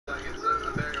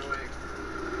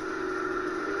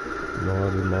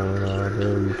Naughty man,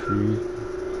 very sweet.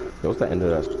 Yo, what's the end of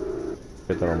that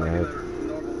shit that on my head?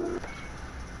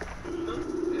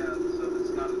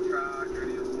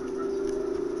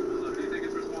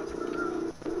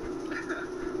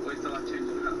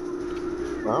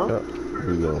 Huh? Yeah,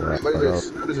 we go right What is up.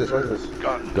 this? What is this? What is this?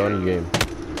 Gun game.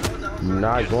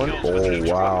 Nice one.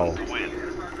 Oh wow.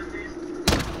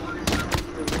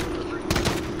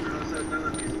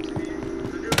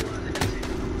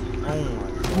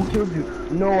 Who killed you?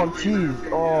 No, I'm cheesed.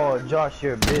 Oh, Josh,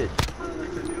 you're a bitch.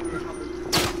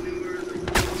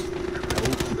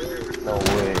 No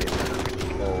way.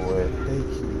 No way. Thank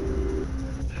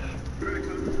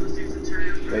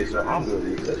you. Hey, so I'm good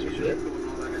with this shit.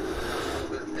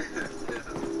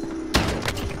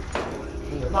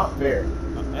 It's not fair.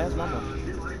 Ask mama.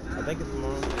 I think it's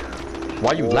mom.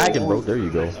 Why you lagging, bro? There you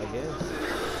go. I guess.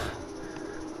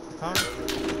 Huh?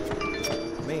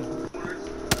 Me.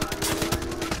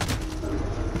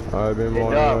 I've been Hey,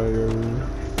 wondering.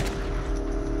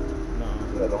 No.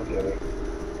 Yeah, don't get it.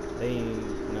 They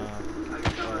ain't. Nah.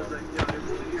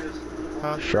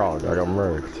 Huh? Shocked, I got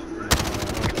murked.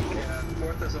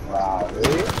 Wow,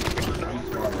 really?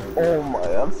 Oh my,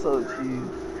 I'm so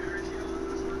cheesed.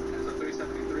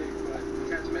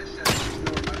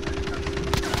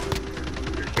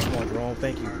 Come on, Jerome.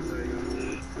 Thank you.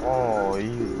 Oh,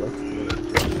 you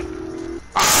lucky.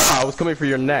 Ah, I was coming for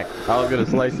your neck. I was gonna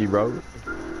slice you, bro.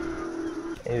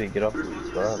 I need to get off this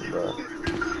gun, bro.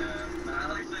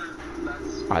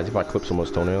 As if I clip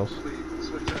someone's toenails.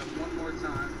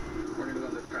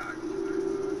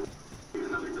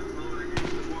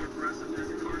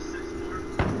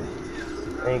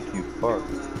 Thank you, fuck.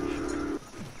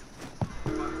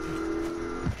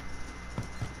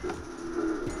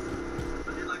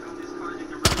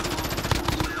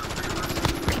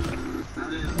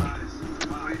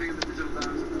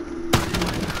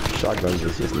 Shotguns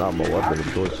is just not my weapon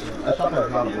of choice. That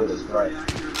shotgun's not a bullet, right?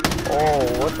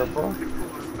 Oh, what the fuck?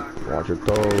 Watch your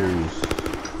toes.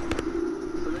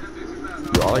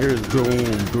 Yo, all I hear is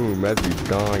boom, boom. That's be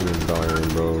dying,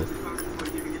 bro.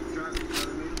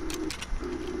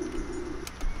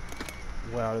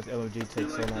 Wow, this LMG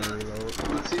takes so long to reload.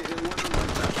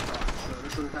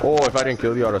 Oh, if I didn't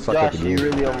kill you, I'd have sucked at Josh, the you game.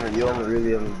 really only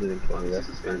didn't kill me. That's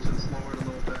crazy.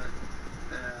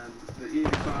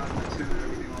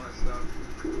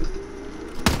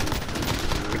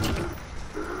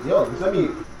 Yo, let me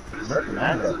American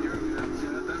Manga.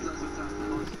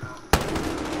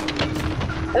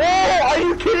 Oh, are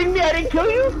you kidding me? I didn't kill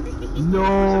you?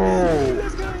 No.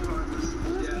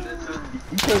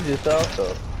 You killed yourself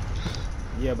though.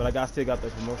 Yeah, but still got the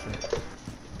promotion.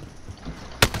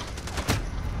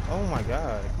 Oh my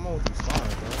god, come on with these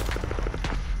spawns,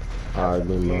 bro. I've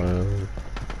been mine.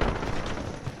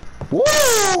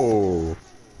 Whoa!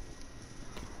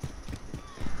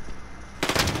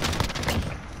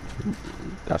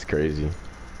 That's crazy.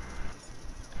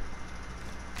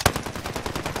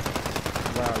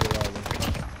 Rally.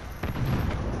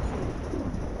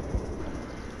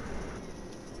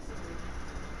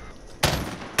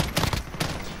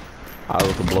 I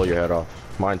can blow your head off.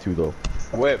 Mine too, though.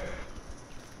 Whip.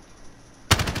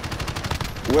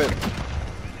 Whip.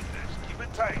 Keep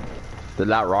it tight. Did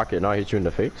that rocket not hit you in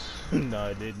the face? No,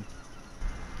 it didn't.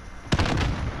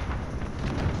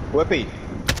 Whippy.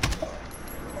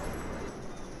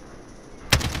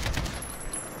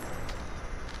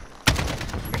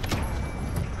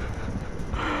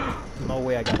 No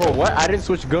way I got Bro, what? I didn't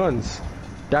switch guns.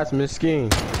 That's miskin.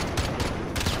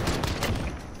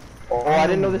 Oh, I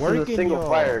didn't know this was a Working, single yo.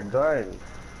 fire gun.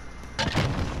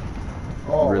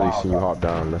 Oh, Really wow. seen you hop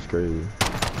down. That's crazy.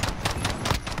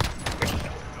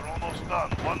 You're almost done.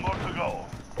 One more to go.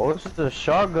 Oh, it's just a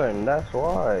shotgun. That's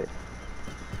why.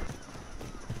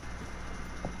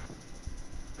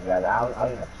 Yeah, I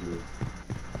didn't have to.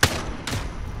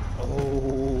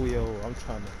 Oh, yo, I'm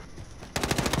trying to.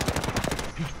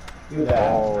 Do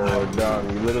that. Oh, damn!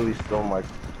 You literally stole my.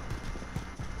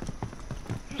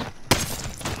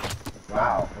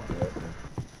 Wow. Okay.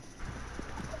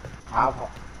 How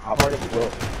far did it go?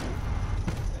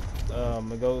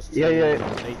 It goes to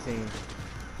Yeah. 18.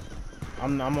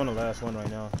 I'm on the last one right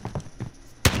now.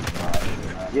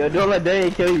 Yo, don't let Danny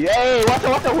kill you. Hey, watch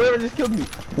out! Whoever just killed me.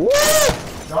 Woo!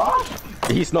 Josh?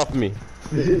 He snuffed me.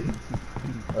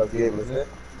 Okay, was it?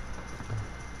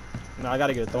 No, I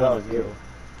gotta get thrown That off was kill.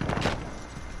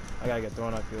 I gotta get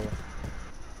thrown off kill.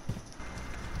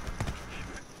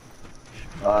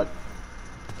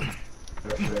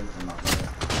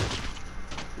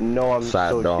 No, I'm Sad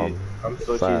so dog. cheesed. I'm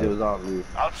so Sad. cheesed. It was on me.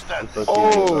 Outstanding. So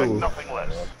Oh! Expect nothing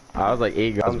less. I was like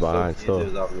 8 guys I'm behind, so so.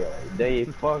 cheesy on me. They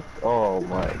fucked. Oh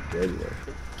my goodness.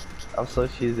 I'm so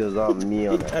cheesy on me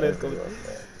on that.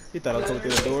 He thought I was coming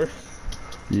through the door.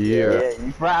 Yeah.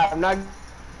 You I'm not.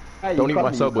 Hey, Don't you eat my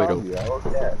caught me, subway, you caught though.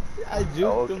 me. Okay. I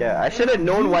juked him. Okay. I should have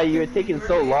known why you were taking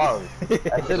so long.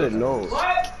 I should have known.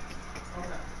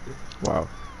 Wow.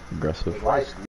 Aggressive. Why